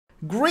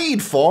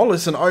Greedfall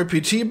is an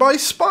RPG by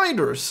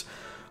spiders.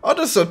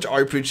 Other such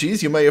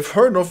RPGs you may have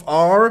heard of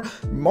are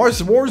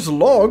Mars Wars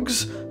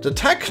Logs, The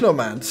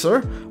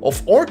Technomancer,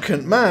 Of Orc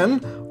and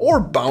Man, or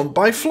Bound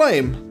by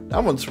Flame.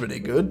 That one's really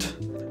good.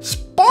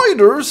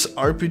 Spiders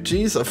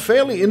RPGs are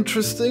fairly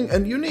interesting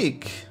and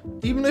unique,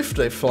 even if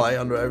they fly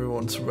under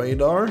everyone's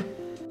radar.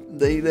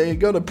 They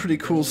got a pretty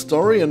cool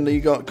story, and they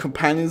got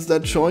companions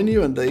that join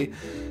you, and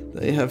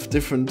they have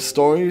different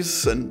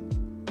stories and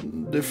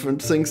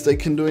different things they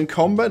can do in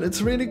combat.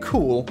 It's really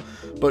cool.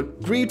 But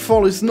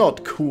Greedfall is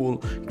not cool.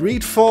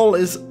 Greedfall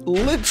is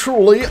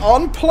literally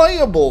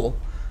unplayable.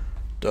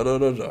 Da da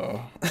da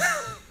da.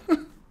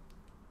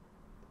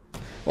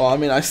 Well, I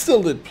mean, I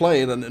still did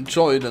play it and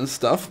enjoy it and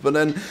stuff, but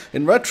then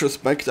in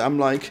retrospect, I'm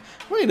like,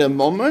 wait a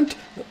moment,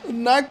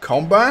 that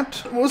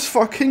combat was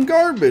fucking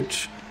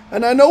garbage.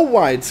 And I know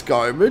why it's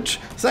garbage,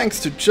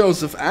 thanks to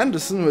Joseph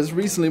Anderson, who has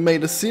recently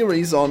made a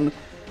series on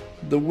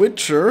The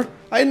Witcher.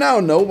 I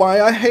now know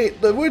why I hate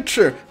The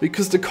Witcher,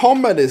 because the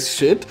combat is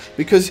shit,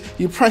 because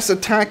you press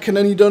attack and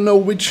then you don't know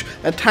which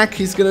attack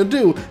he's gonna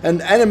do,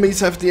 and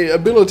enemies have the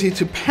ability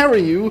to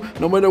parry you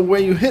no matter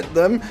where you hit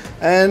them,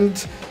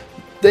 and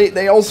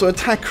they also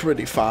attack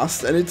really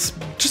fast, and it's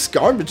just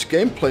garbage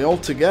gameplay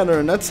altogether,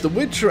 and that's The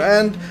Witcher,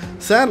 and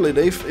sadly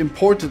they've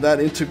imported that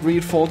into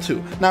Greedfall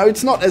too. Now,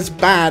 it's not as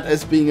bad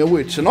as being a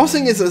Witcher.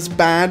 Nothing is as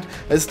bad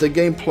as the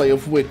gameplay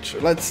of Witcher,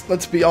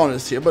 let's be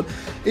honest here, but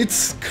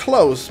it's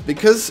close,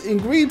 because in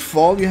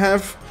Greedfall you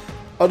have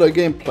other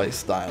gameplay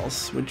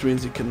styles, which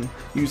means you can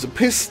use a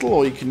pistol,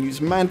 or you can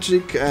use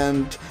magic,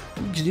 and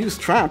you can use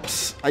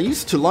traps. I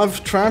used to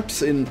love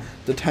traps in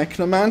The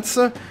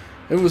Technomancer.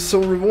 It was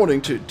so rewarding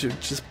to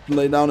just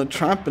lay down a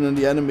trap and then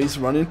the enemies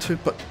run into it,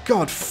 but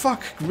god,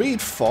 fuck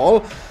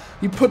Greedfall.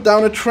 You put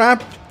down a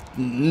trap,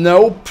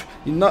 nope.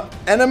 You're not,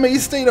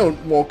 enemies, they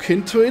don't walk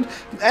into it.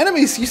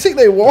 Enemies, you think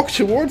they walk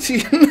towards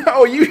you?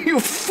 No, you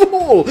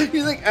fool!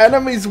 You think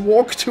enemies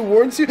walk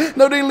towards you?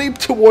 No, they leap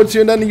towards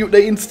you and then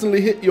they instantly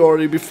hit you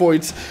already before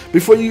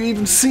you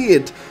even see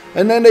it.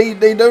 And then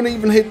they don't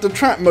even hit the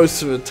trap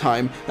most of the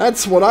time.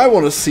 That's what I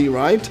want to see,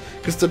 right?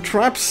 Because the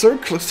trap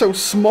circle is so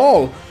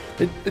small.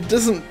 It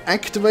doesn't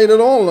activate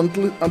at all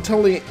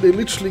until they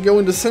literally go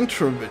in the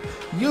center of it.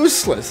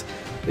 Useless.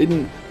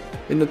 In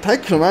the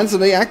Technomancer,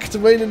 they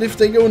activate it if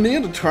they go near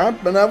the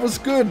trap, and that was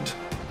good.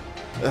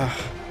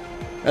 Ugh.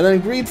 And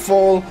then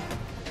Greedfall,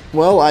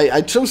 well, I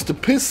chose the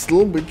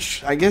pistol,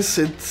 which I guess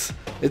it's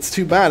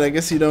too bad. I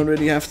guess you don't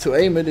really have to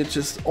aim it. It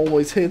just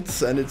always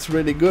hits, and it's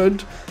really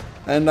good.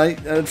 And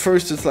at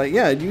first it's like,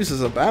 yeah, it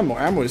uses up ammo.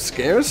 Ammo is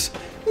scarce.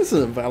 This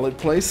is a valid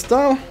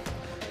playstyle.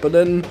 But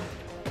then,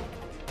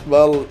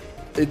 well,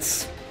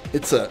 it's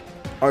a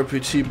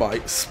RPG by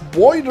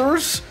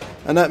spiders,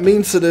 and that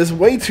means that there's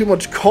way too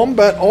much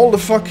combat all the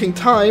fucking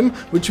time,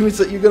 which means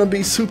that you're gonna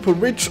be super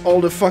rich all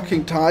the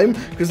fucking time,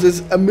 because there's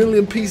a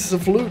million pieces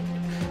of loot,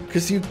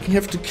 because you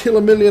have to kill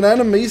a million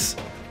enemies.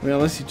 I mean,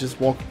 unless you just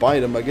walk by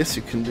them, I guess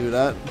you can do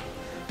that.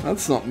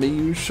 That's not me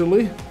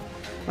usually.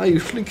 I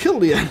usually kill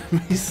the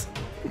enemies.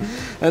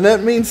 And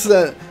that means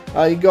that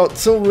I got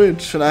so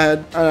rich, and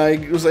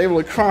I was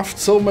able to craft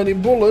so many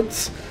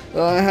bullets,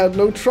 I had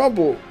no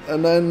trouble,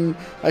 and then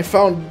I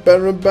found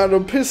better and better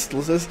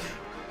pistols.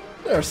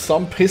 There are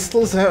some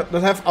pistols that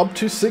have up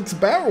to 6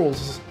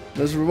 barrels.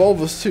 There's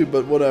revolvers too,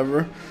 but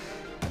whatever.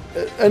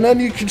 And then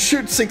you can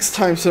shoot 6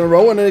 times in a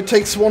row, and then it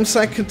takes 1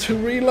 second to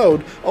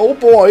reload. Oh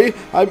boy,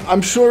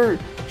 I'm sure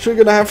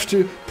gonna have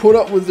to put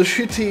up with the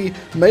shitty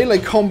melee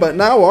combat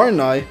now,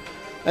 aren't I?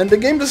 And the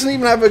game doesn't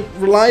even have a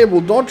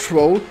reliable dodge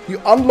roll. You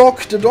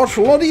unlock the dodge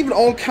roll. Not even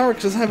all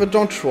characters have a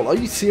dodge roll. Are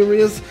you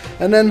serious?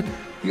 And then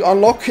you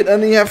unlock it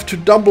and then you have to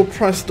double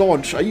press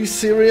dodge. Are you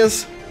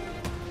serious?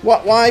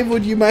 Why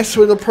would you mess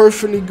with a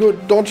perfectly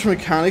good dodge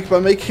mechanic by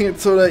making it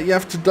so that you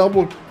have to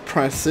double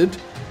press it?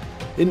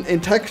 In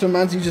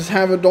Technomancer you just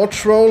have a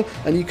dodge roll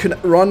and you can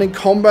run in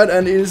combat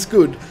and it is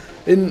good.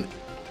 In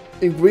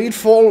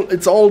Greedfall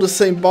it's all the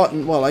same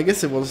button. Well, I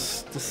guess it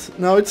was this,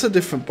 no, it's a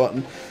different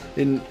button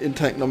in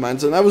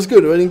Technomancer, and that was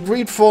good. But in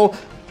Greedfall,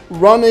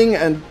 running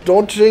and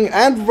dodging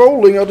and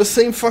rolling are the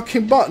same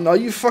fucking button. Are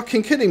you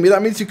fucking kidding me?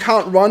 That means you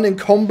can't run in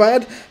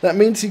combat. That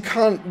means you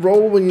can't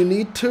roll when you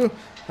need to.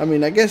 I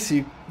mean, I guess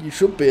you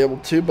should be able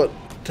to, but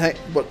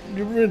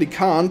you really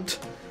can't.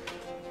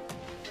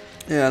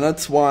 Yeah,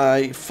 that's why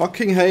I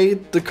fucking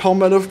hate the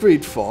combat of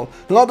Greedfall.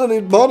 Not that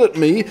it bothered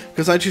me,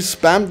 because I just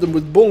spammed them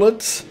with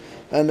bullets,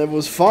 and it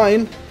was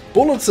fine.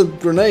 Bullets and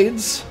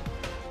grenades.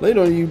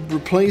 Later you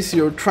replace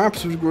your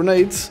traps with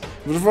grenades.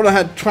 Before I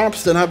had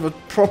traps that have a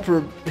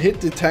proper hit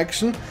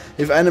detection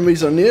if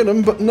enemies are near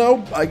them, but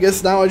no, I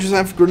guess now I just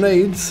have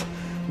grenades.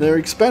 They're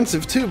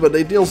expensive too, but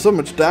they deal so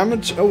much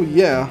damage. Oh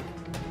yeah.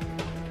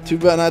 Too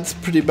bad that's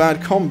pretty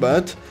bad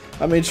combat.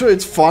 I mean, sure,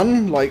 it's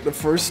fun, like the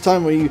first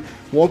time when you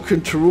walk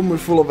into a room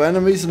full of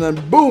enemies and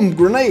then boom,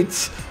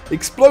 grenades,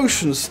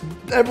 explosions,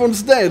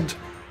 everyone's dead.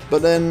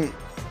 But then,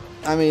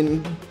 I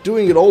mean,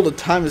 doing it all the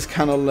time is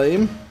kind of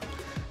lame.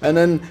 and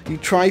then you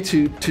try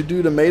to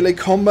do the melee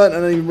combat,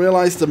 and then you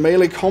realize the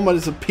melee combat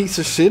is a piece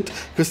of shit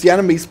because the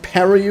enemies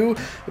parry you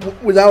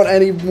without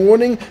any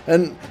warning,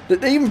 and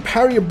they even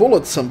parry your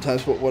bullets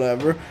sometimes, but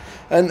whatever.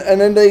 And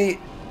then they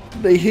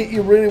hit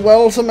you really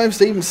well. Sometimes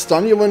they even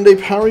stun you when they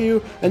parry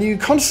you, and you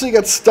constantly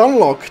get stun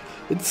locked.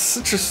 It's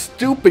such a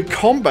stupid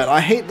combat.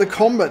 I hate the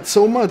combat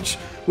so much,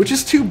 which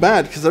is too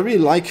bad because I really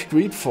like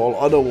Greedfall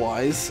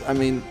otherwise. I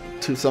mean,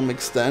 to some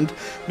extent.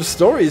 The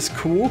story is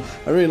cool.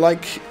 I really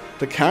like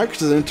the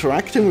characters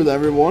interacting with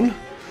everyone.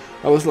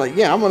 I was like,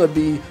 yeah, I'm gonna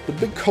be the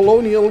big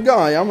colonial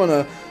guy. I'm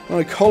gonna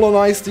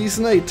colonize these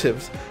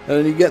natives. And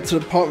then you get to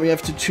the part where you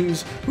have to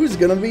choose who's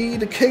gonna be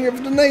the king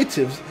of the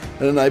natives.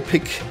 And then I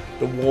pick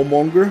the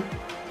warmonger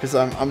because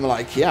I'm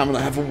like, yeah, I'm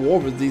gonna have a war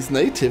with these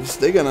natives.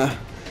 They're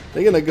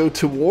gonna go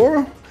to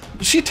war.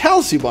 She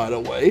tells you, by the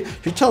way,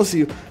 she tells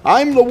you,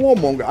 I'm the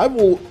warmonger.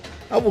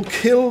 I will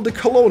kill the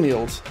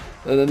colonials.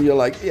 And then you're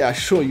like, yeah,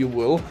 sure you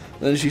will.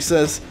 And then she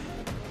says,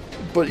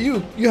 but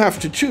you have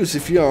to choose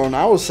if you're on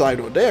our side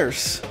or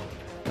theirs.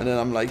 And then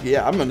I'm like,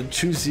 yeah, I'm gonna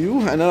choose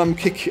you, and then I'm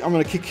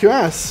gonna kick your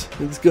ass.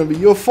 It's gonna be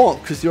your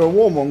fault because you're a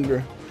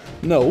warmonger.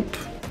 Nope,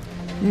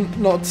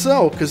 not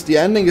so, because the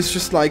ending is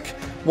just like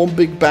one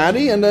big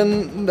baddie, and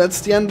then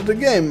that's the end of the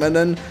game. And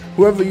then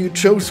whoever you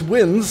chose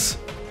wins.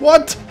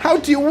 What? How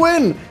do you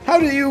win? How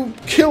do you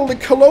kill the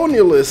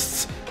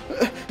colonialists?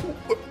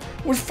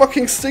 With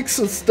fucking sticks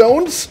and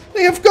stones?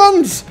 They have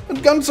guns!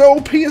 And guns are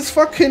OP as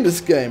fuck in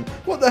this game.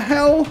 What the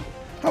hell?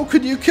 How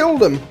could you kill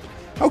them?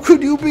 How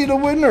could you be the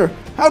winner?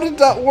 How did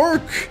that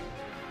work?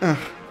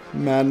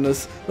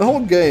 Madness. The whole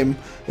game,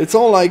 it's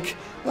all like,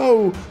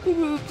 oh,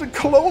 the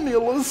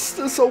colonialists,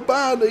 they're so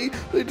bad,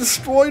 they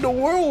destroy the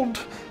world.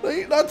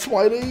 That's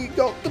why they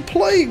got the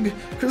plague.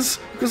 Because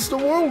the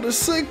world is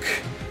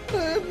sick.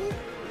 And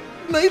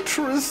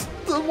nature is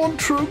the one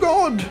true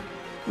God.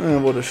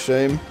 What a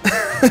shame.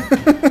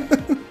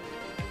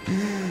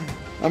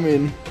 I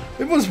mean,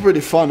 it was pretty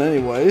fun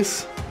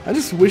anyways. I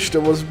just wish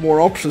there was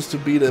more options to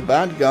be the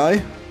bad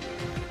guy.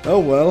 Oh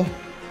well.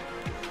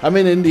 I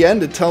mean, in the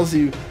end it tells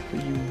you,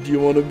 do you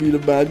want to be the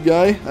bad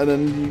guy? And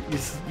then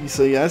you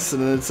say yes,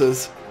 and then it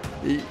says,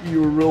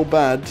 you were real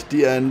bad,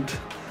 the end.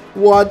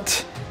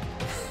 What?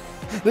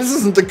 This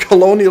isn't a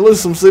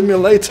colonialism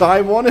simulator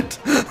I wanted.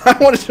 I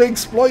wanted to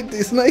exploit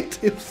these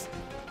natives.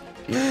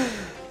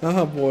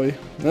 Oh boy,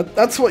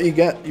 that's what you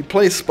get. You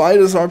play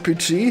Spider's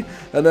RPG,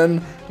 and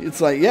then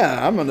it's like,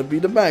 yeah, I'm gonna be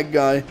the bad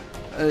guy.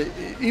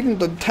 Even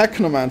the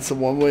Technomancer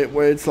one,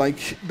 where it's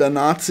like the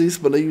Nazis,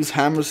 but they use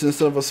hammers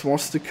instead of a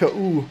swastika.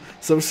 Ooh,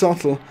 so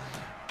subtle.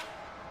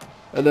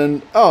 And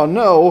then, oh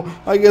no,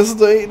 I guess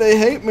they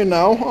hate me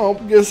now. Oh,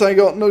 guess I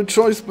got no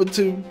choice but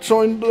to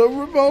join the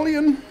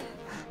rebellion.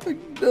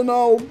 Then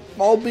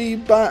I'll be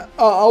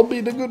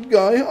the good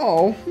guy.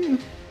 Oh.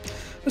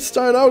 I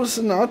started out as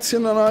a Nazi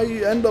and then I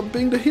end up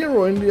being the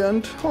hero in the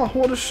end. Oh,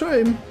 what a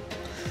shame.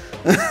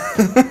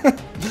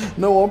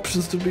 No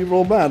options to be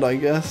real bad, I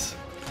guess.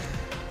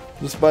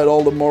 Despite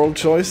all the moral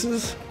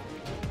choices.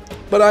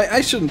 But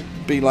I shouldn't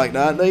be like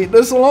that.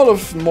 There's a lot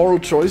of moral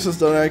choices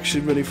that are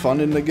actually really fun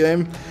in the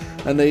game.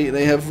 And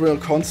they have real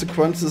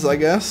consequences, I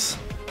guess.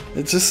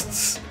 It's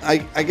just, I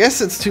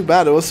guess it's too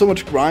bad. There was so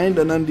much grind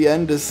and then the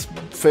end is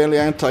fairly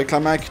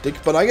anticlimactic.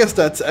 But I guess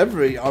that's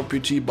every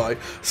RPG by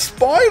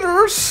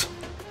spiders.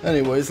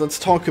 Anyways, let's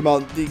talk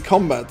about the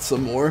combat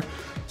some more.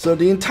 So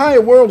the entire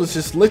world is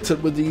just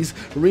littered with these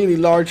really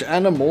large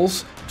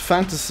animals,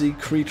 fantasy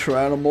creature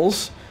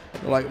animals.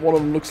 Like one of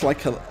them looks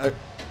like a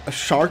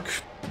shark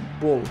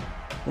bull.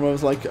 One of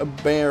them's like a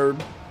bear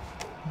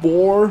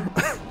boar.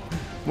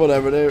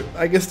 Whatever,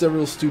 I guess they're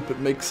real stupid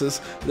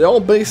mixes. They're all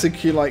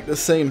basically like the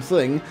same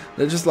thing.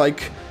 They're just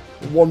like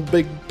one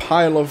big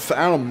pile of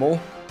animal,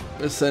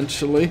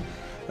 essentially.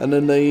 And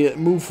then they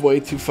move way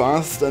too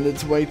fast and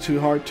it's way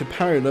too hard to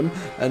parry them,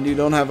 and you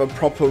don't have a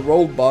proper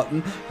roll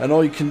button and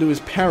all you can do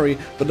is parry,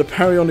 but the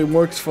parry only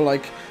works for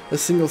like a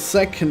single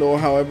second or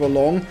however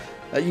long.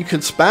 You can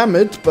spam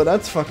it, but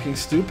that's fucking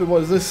stupid.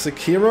 What is this,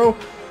 Sekiro?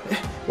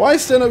 Why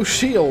is there no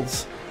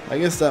shields? I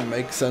guess that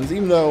makes sense,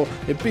 even though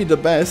it'd be the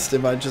best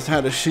if I just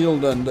had a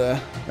shield and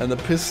a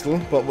pistol,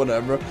 but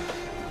whatever.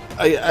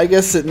 I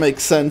guess it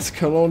makes sense.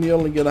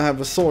 Colonial, you're gonna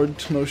have a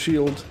sword, no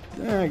shield.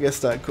 I guess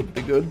that could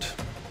be good.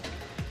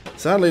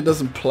 Sadly, it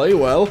doesn't play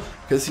well,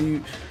 because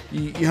you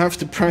have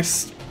to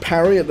press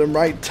parry at the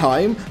right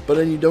time, but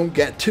then you don't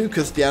get to,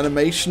 because the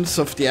animations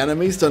of the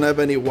enemies don't have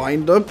any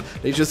wind up.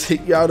 They just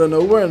hit you out of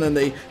nowhere, and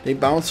then they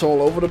bounce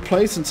all over the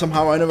place, and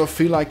somehow I never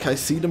feel like I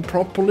see them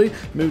properly.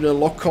 Maybe the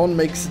lock-on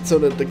makes it so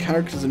that the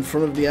character's in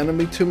front of the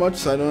enemy too much,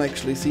 so I don't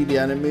actually see the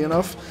enemy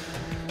enough.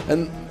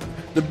 And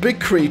the big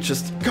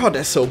creatures, god,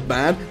 they're so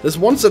bad. There's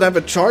ones that have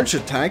a charge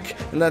attack,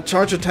 and that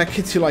charge attack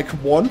hits you like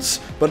once,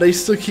 but they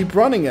still keep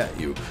running at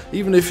you.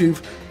 Even if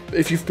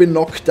you've been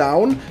knocked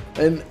down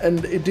and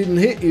it didn't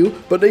hit you,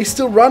 but they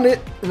still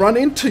run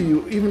into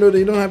you, even though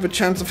they don't have a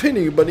chance of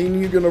hitting you, but then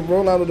you're gonna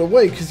roll out of the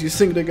way because you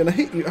think they're gonna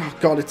hit you. Oh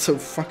god, it's so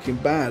fucking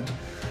bad.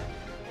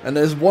 And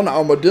there's one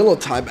armadillo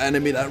type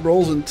enemy that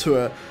rolls into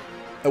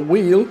a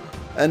wheel,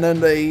 and then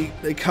they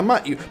come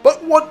at you.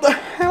 But what the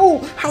hell?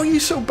 How are you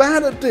so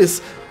bad at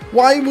this?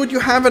 Why would you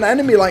have an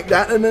enemy like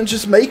that and then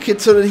just make it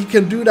so that he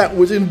can do that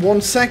within 1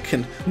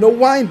 second? No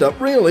wind up,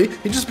 really?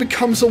 He just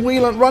becomes a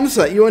wheel and runs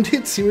at you and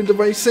hits you in the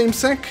very same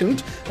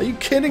second? Are you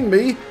kidding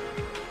me?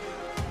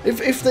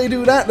 If they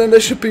do that, then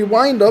there should be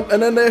wind up,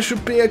 and then there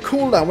should be a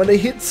cooldown. When they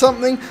hit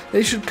something,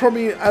 they should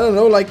probably, I don't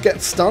know, like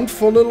get stunned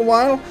for a little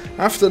while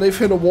after they've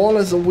hit a wall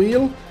as a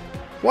wheel.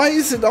 Why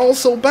is it all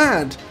so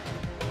bad?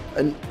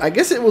 And I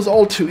guess it was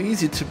all too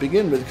easy to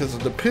begin with because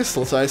of the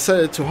pistol, so I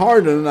set it too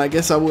hard, and I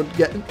guess I would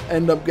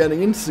end up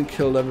getting instant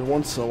killed every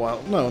once in a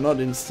while. No, not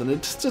instant.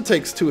 It still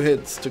takes 2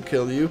 hits to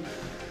kill you.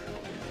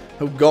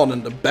 Oh god,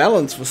 and the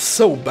balance was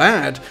so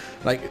bad.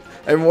 Like,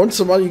 every once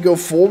in a while you go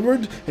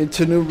forward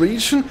into a new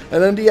region,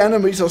 and then the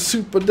enemies are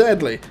super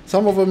deadly.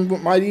 Some of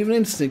them might even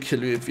instant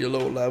kill you if you're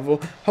low level.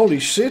 Holy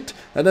shit.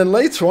 And then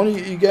later on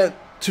you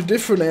get to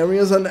different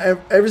areas and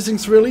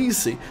everything's real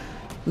easy.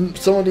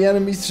 Some of the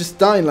enemies just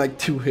die in like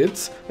 2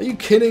 hits. Are you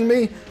kidding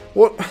me?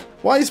 What?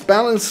 Why is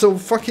balance so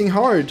fucking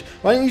hard?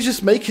 Why don't you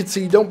just make it so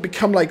you don't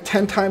become like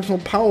 10 times more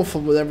powerful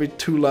with every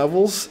 2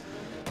 levels?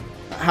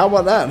 How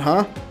about that,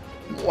 huh?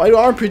 Why do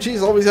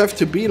RPGs always have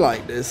to be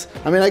like this?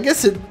 I mean, I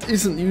guess it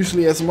isn't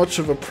usually as much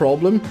of a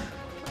problem.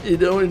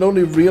 It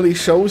only really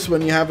shows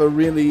when you have a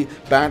really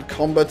bad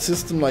combat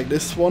system like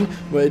this one,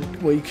 where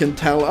you can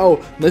tell,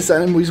 oh, this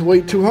enemy's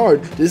way too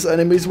hard, this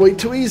enemy's way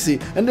too easy,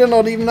 and they're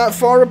not even that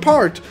far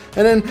apart.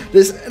 And then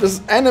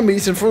there's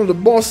enemies in front of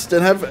the boss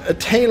that have a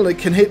tail that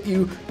can hit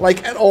you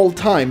like at all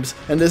times,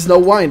 and there's no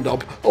wind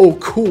up. Oh,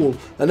 cool.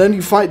 And then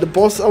you fight the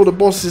boss. Oh, the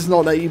boss is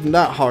not even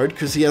that hard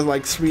because he has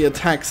like 3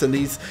 attacks, and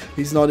he's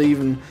not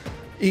even.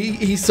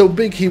 He's so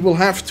big he will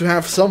have to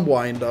have some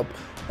wind up.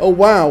 Oh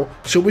wow,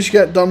 should we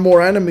get done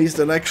more enemies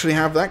that actually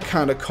have that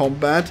kind of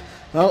combat?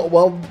 Oh,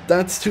 well,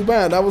 that's too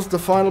bad. That was the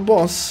final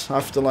boss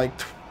after like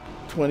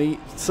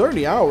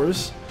 30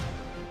 hours.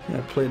 Yeah,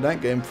 I played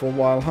that game for a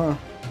while, huh?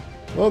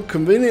 Well,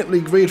 conveniently,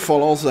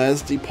 Greedfall also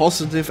has the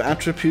positive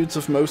attributes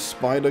of most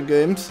Spider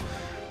games,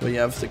 where you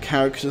have the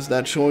characters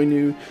that join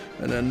you,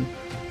 and then,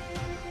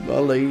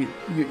 well, you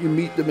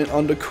meet them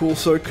under cool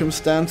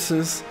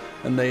circumstances.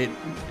 And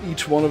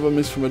each one of them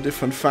is from a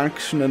different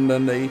faction, and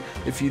then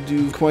if you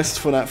do quests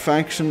for that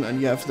faction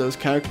and you have those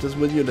characters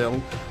with you,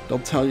 they'll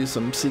tell you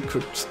some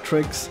secret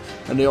tricks,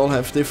 and they all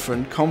have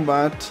different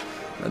combat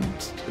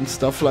and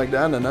stuff like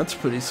that, and that's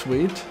pretty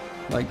sweet.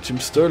 Like Jim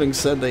Sterling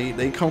said,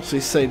 they constantly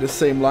say the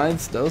same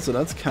lines though, so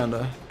that's kind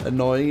of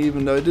annoying,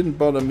 even though it didn't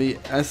bother me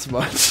as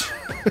much.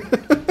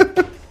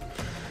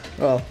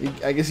 Well,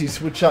 I guess you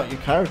switch out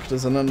your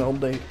characters, and then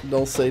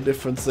they'll say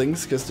different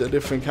things because they're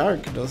different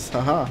characters.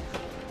 Haha.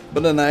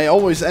 But then I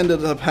always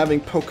ended up having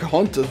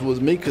Pocahontas with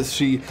me because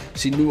she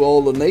knew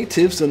all the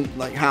natives, and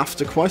like half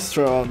the quests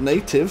are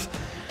native.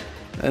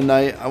 And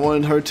I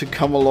wanted her to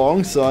come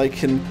along so I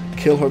can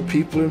kill her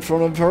people in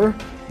front of her.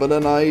 But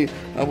then I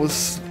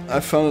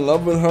fell in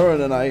love with her,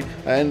 and then I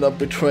ended up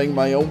betraying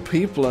my own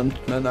people, and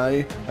then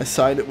I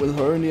sided with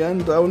her in the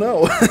end. Oh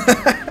no.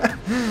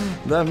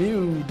 Damn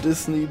you,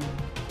 Disney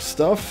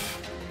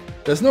stuff.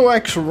 There's no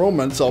actual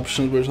romance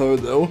option with her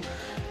though.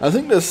 I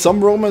think there's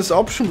some romance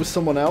option with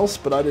someone else,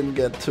 but I didn't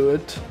get to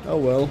it. Oh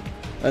well.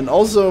 And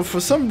also, for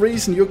some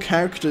reason, your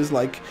character is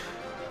like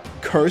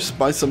cursed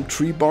by some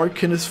tree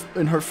bark in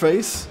her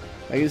face.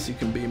 I guess you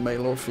can be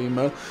male or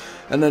female.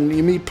 And then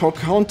you meet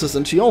Pocahontas,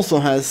 and she also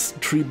has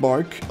tree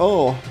bark.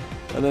 Oh.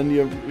 And then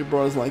your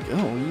brother's like,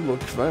 oh, you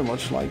look very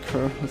much like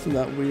her. Isn't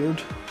that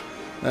weird?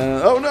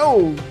 Oh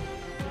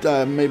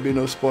no! Maybe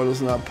no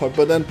spoilers in that part.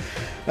 But then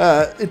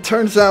it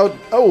turns out,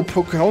 oh,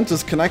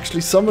 Pocahontas can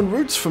actually summon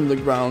roots from the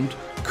ground.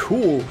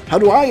 Cool. How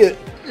do I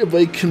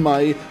awaken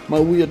my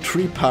weird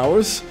tree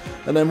powers?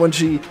 And then when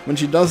she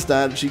does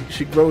that,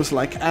 she grows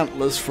like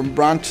antlers from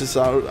branches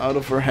out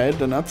of her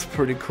head, and that's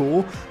pretty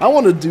cool. I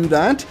want to do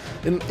that.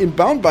 In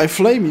Bound by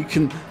Flame, you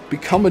can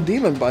become a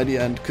demon by the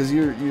end because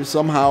you're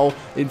somehow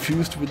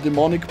infused with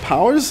demonic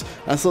powers.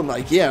 I thought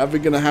like, yeah, we're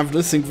gonna have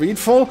this in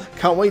Greedfall.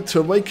 Can't wait to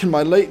awaken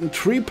my latent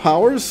tree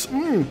powers.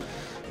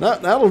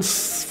 That'll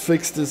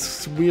fix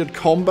this weird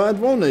combat,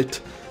 won't it?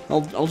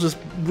 I'll just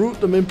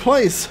root them in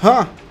place,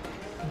 huh?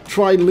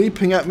 Try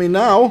leaping at me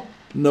now.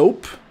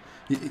 Nope.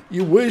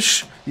 You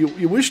wish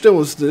there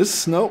was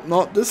this. Nope,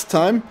 not this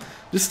time.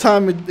 This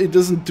time it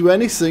doesn't do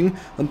anything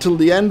until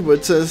the end where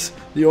it says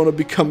you want to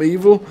become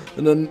evil,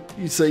 and then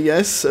you say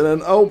yes, and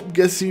then oh,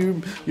 guess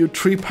your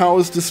tree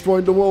powers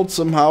destroyed the world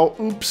somehow.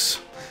 Oops.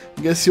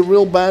 Guess you're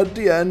real bad at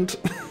the end.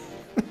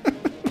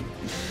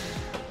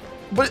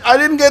 But I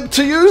didn't get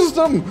to use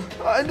them.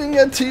 I didn't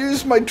get to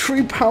use my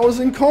tree powers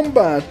in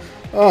combat.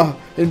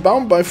 In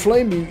Bound by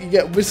Flame, you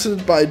get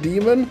visited by a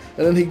demon,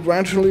 and then he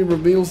gradually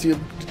reveals your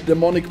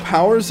demonic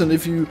powers, and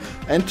if you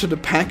enter the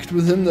pact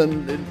with him,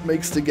 then it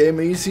makes the game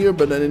easier,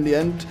 but then in the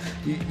end,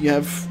 you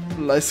have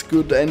less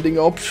good ending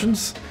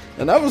options.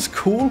 And that was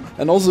cool,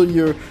 and also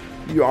your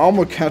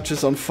armor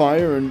catches on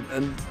fire,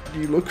 and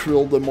you look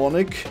real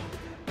demonic.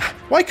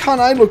 Why can't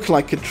I look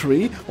like a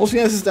tree? All she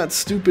has is that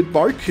stupid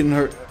bark in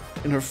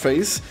her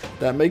face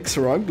that makes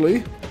her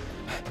ugly.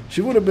 She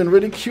would have been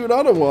really cute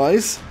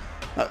otherwise.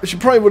 She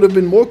probably would have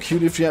been more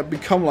cute if she had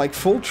become like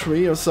full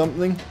tree or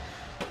something.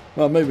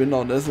 Well, maybe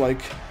not. There's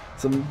like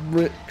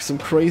some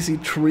crazy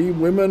tree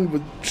women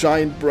with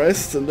giant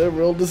breasts, and they're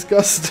real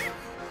disgusting.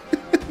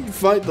 You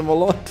fight them a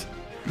lot.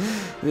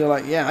 You're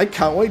like, yeah, I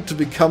can't wait to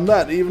become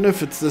that, even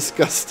if it's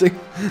disgusting.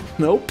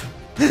 Nope.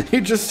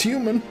 You're just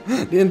human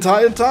the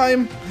entire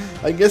time.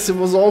 I guess it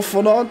was all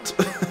for naught.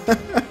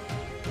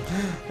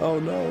 Oh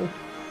no.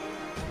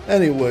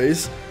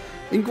 Anyways,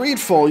 in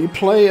Greedfall you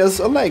play as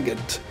a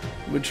legate,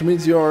 which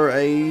means you're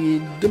a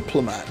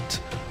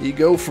diplomat. You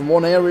go from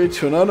one area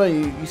to another,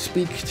 you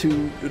speak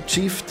to the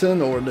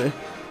chieftain or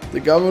the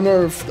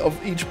governor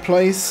of each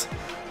place,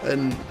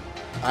 and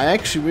I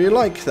actually really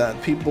like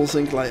that. People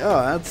think like,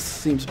 oh, that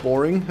seems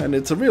boring, and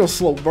it's a real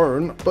slow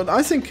burn, but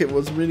I think it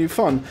was really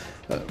fun.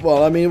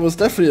 Well, I mean, it was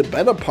definitely a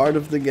better part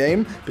of the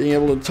game, being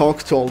able to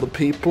talk to all the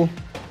people.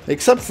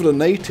 Except for the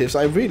natives,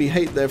 I really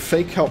hate their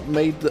fake up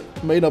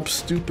made up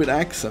stupid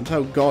accent.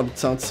 Oh god, it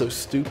sounds so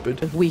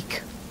stupid.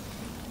 Weak.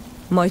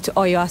 Might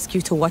I ask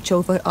you to watch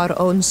over our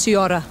own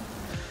Ciara?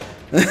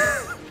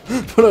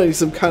 Put on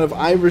some kind of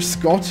Irish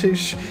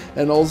Scottish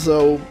and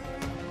also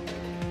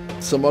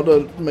some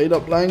other made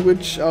up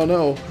language. Oh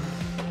no,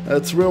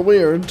 that's real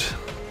weird.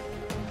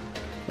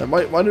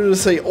 Why did it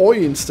say oi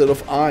instead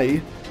of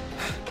I?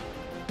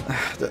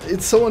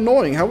 It's so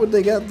annoying. How would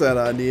they get that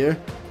idea?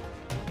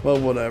 Well,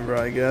 whatever,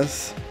 I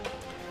guess.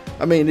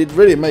 I mean, it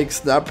really makes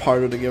that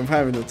part of the game of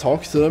having to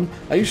talk to them.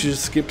 I usually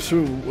just skip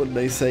through what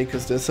they say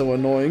because they're so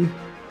annoying.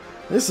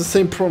 It's the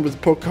same problem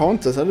with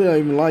Pocahontas. I didn't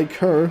even like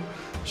her.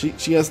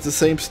 She has the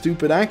same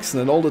stupid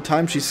accent, and all the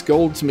time she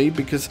scolds me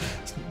because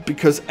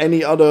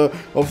any other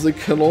of the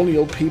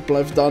colonial people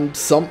have done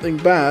something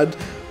bad.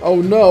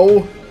 Oh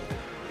no!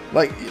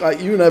 Like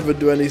you never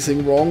do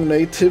anything wrong,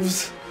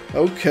 natives.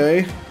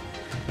 Okay,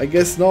 I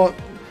guess not.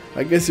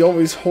 I guess you're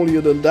always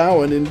holier than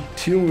thou and in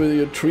tune with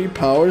your tree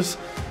powers.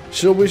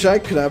 Sure wish I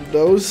could have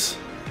those.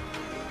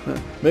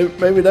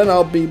 Maybe then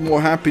I'll be more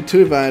happy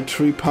too if I had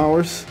tree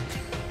powers.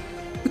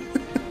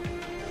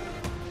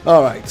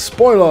 Alright,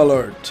 spoiler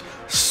alert!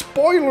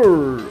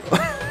 Spoiler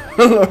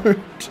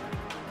alert!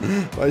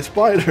 By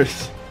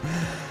spiders.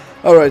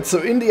 Alright, so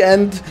in the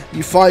end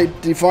you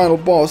fight the final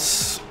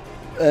boss,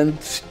 and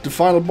the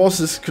final boss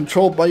is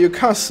controlled by your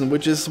cousin,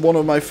 which is one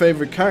of my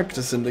favorite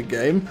characters in the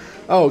game.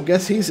 Oh,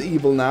 guess he's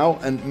evil now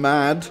and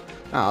mad.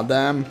 Ah,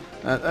 damn.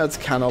 That's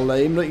kind of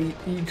lame.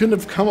 You couldn't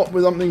have come up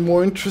with something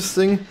more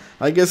interesting?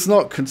 I guess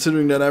not,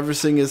 considering that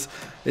everything is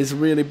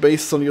really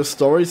based on your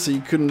story, so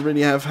you couldn't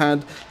really have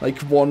had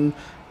like one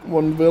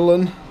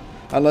villain,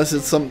 unless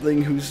it's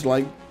something who's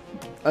like,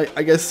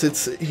 I guess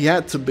he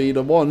had to be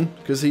the one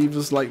because he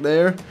was like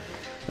there,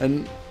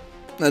 and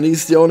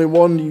he's the only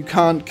one you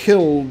can't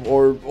kill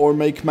or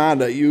make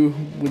mad at you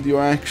with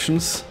your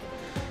actions.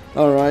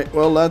 Alright,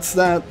 well that's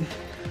that.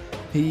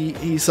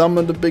 He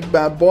summoned a big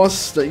bad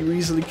boss that you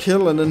easily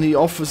kill, and then he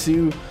offers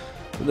you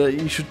that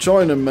you should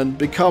join him and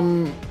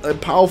become a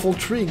powerful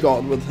tree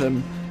god with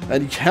him.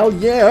 And hell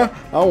yeah,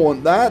 I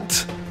want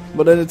that.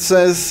 But then it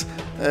says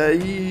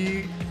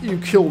you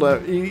killed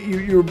her.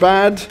 You're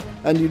bad,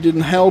 and you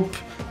didn't help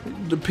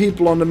the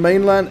people on the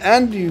mainland,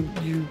 and you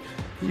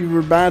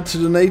were bad to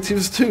the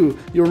natives too.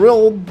 You're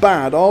real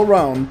bad all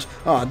round.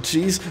 Ah,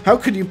 jeez. How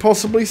could you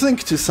possibly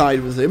think to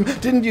side with him?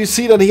 Didn't you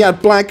see that he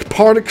had black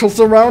particles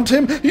around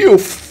him? You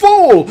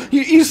fool!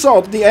 You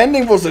thought the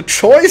ending was a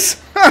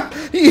choice? Ha!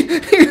 You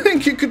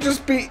think you could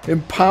just be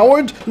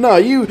empowered? No,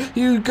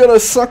 you gotta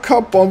suck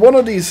up on one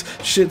of these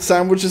shit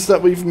sandwiches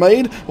that we've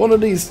made. One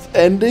of these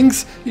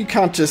endings. You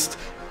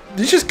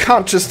just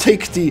can't just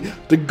take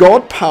the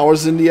god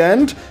powers in the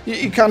end.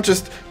 You can't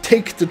just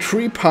take the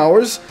tree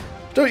powers.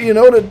 Don't you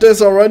know that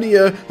there's already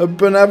a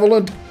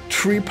benevolent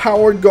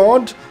tree-powered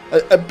god?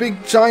 A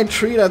big giant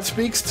tree that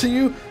speaks to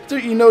you?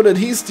 Don't you know that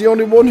he's the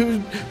only one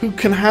who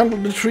can handle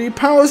the tree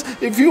powers?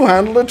 If you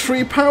handle the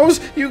tree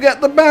powers, you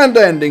get the bad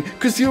ending,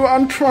 because you're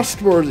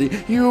untrustworthy.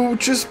 You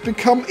just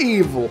become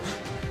evil.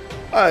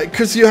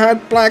 Because you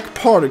had black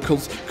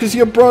particles. Because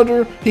your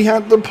brother, he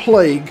had the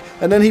plague.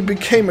 And then he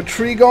became a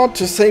tree god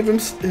to save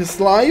his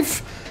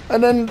life.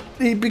 And then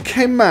he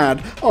became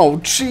mad. Oh,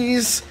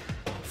 jeez.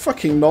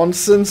 Fucking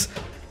nonsense.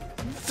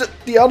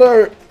 The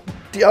other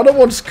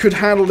ones could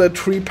handle their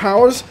tree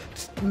powers.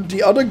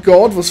 The other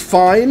god was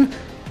fine.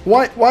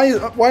 Why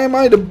am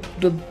I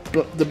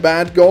the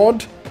bad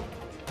god?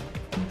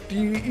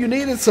 You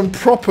needed some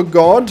proper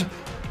god.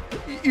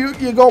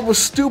 Your god was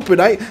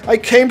stupid. I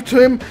came to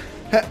him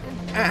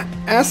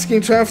asking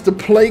to have the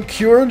plague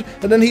cured,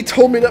 and then he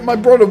told me that my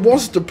brother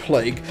was the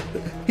plague.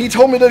 He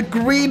told me that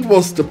greed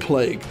was the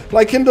plague.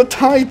 Like in the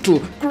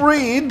title.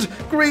 Greed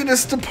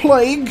is the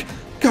plague.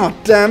 God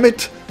damn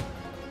it.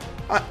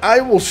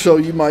 I will show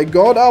you my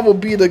god. I will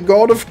be the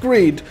god of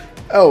greed.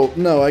 Oh,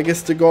 no, I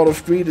guess the god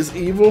of greed is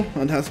evil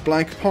and has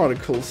black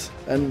particles.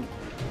 And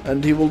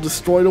he will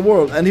destroy the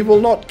world. And he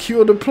will not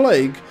cure the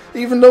plague.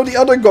 Even though the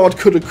other god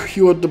could have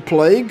cured the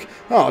plague.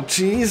 Oh,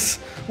 jeez.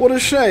 What a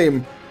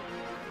shame.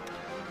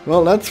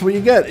 Well, that's what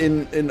you get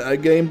in a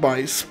game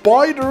by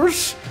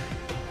spiders.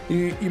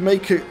 you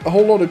make a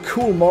whole lot of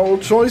cool moral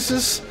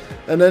choices,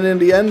 and then in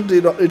the end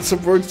it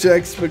subverts your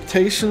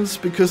expectations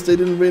because they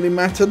didn't really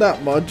matter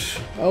that much.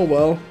 Oh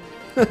well.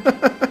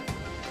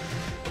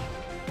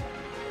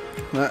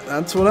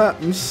 That's what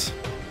happens.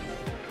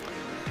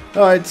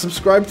 Alright,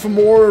 subscribe for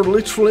more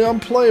Literally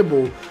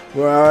Unplayable,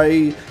 where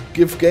I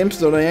give games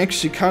that I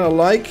actually kinda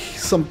like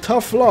some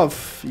tough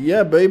love.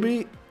 Yeah,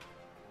 baby.